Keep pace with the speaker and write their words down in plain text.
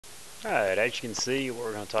Alright, as you can see, what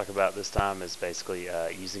we're going to talk about this time is basically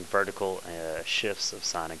using vertical shifts of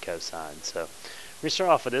sine and cosine. So we're going to start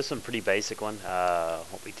off with this one, pretty basic one,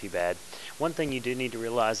 won't be too bad. One thing you do need to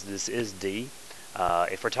realize, this is D.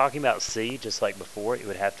 If we're talking about C, just like before, it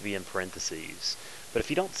would have to be in parentheses. But if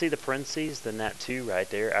you don't see the parentheses, then that 2 right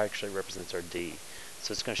there actually represents our D.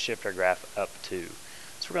 So it's going to shift our graph up 2. So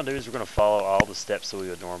what we're going to do is we're going to follow all the steps that we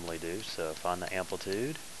would normally do. So find the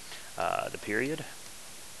amplitude, the period.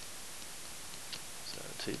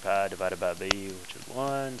 So 2 pi divided by b, which is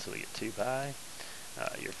 1, so we get 2 pi.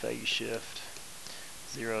 Your phase shift,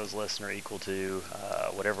 0 is less than or equal to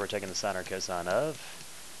whatever we're taking the sine or cosine of.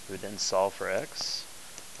 We would then solve for x,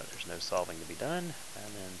 but there's no solving to be done.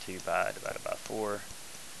 And then 2 pi divided by 4,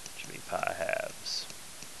 which would be pi halves.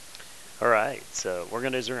 Alright, so what we're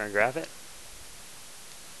going to do is we're going to graph it.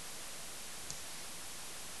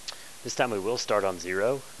 This time we will start on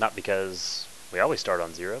 0, not because we always start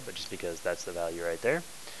on 0, but just because that's the value right there.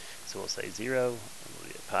 So we'll say 0, and we'll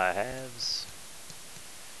be at pi halves,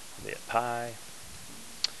 we'll be at pi,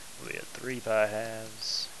 we'll be at 3 pi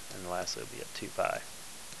halves, and lastly we'll be at 2 pi.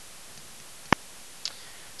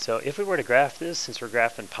 So if we were to graph this, since we're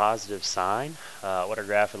graphing positive sine, what our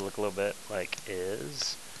graph would look a little bit like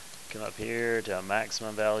is, come up here to a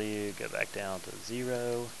maximum value, go back down to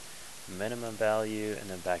 0, minimum value, and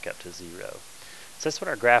then back up to 0. So that's what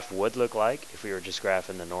our graph would look like if we were just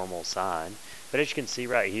graphing the normal sine. But as you can see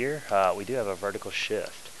right here, we do have a vertical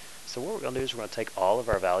shift. So what we're going to do is we're going to take all of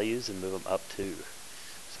our values and move them up 2.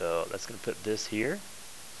 So that's going to put this here,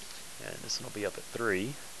 and this one will be up at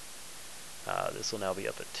 3. This will now be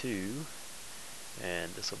up at 2,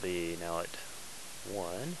 and this will be now at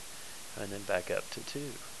 1, and then back up to 2.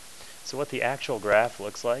 So what the actual graph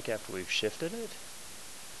looks like after we've shifted it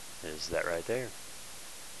is that right there.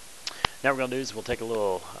 Now what we're going to do is we'll take a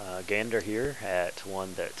little gander here at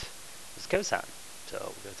one that is cosine. So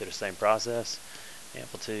we'll go through the same process.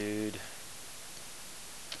 Amplitude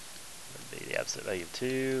would be the absolute value of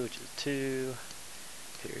 2, which is 2,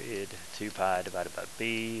 period, 2 pi divided by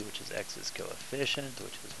b, which is x's coefficient,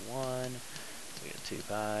 which is 1. So we get 2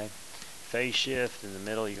 pi. Phase shift, in the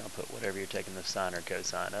middle you're going to put whatever you're taking the sine or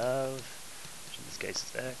cosine of, which in this case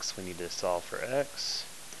is x. We need to solve for x.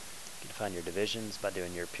 You can find your divisions by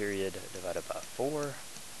doing your period divided by 4,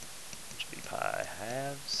 which would be pi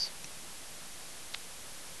halves.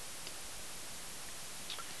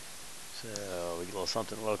 So we get a little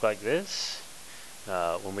something to look like this.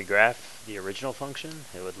 When we graph the original function,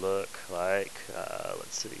 it would look like,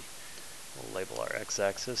 let's see, we'll label our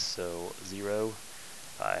x-axis, so 0,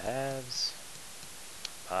 pi halves,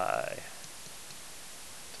 pi,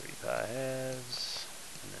 3 pi halves,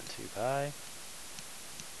 and then 2 pi.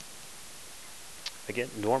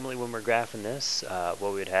 Again, normally when we're graphing this,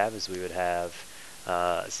 what we would have is we would have,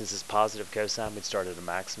 since it's positive cosine, we'd start at a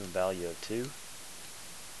maximum value of 2. So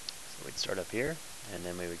we'd start up here, and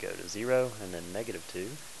then we would go to 0, and then negative 2,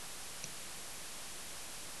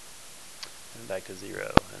 and back to 0,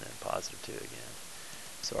 and then positive 2 again.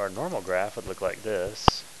 So our normal graph would look like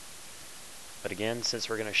this. But again, since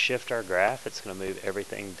we're going to shift our graph, it's going to move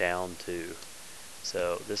everything down 2.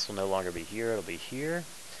 So this will no longer be here, it'll be here.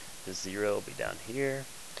 This 0 will be down here.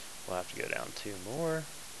 We'll have to go down 2 more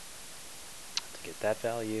to get that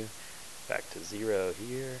value. Back to 0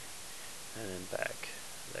 here, and then back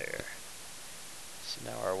there. So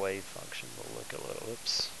now our wave function will look a little,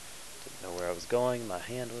 oops, didn't know where I was going, my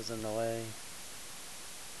hand was in the way.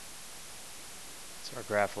 So our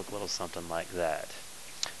graph will look a little something like that.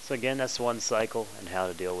 So again, that's one cycle and how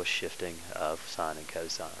to deal with shifting of sine and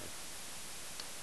cosine.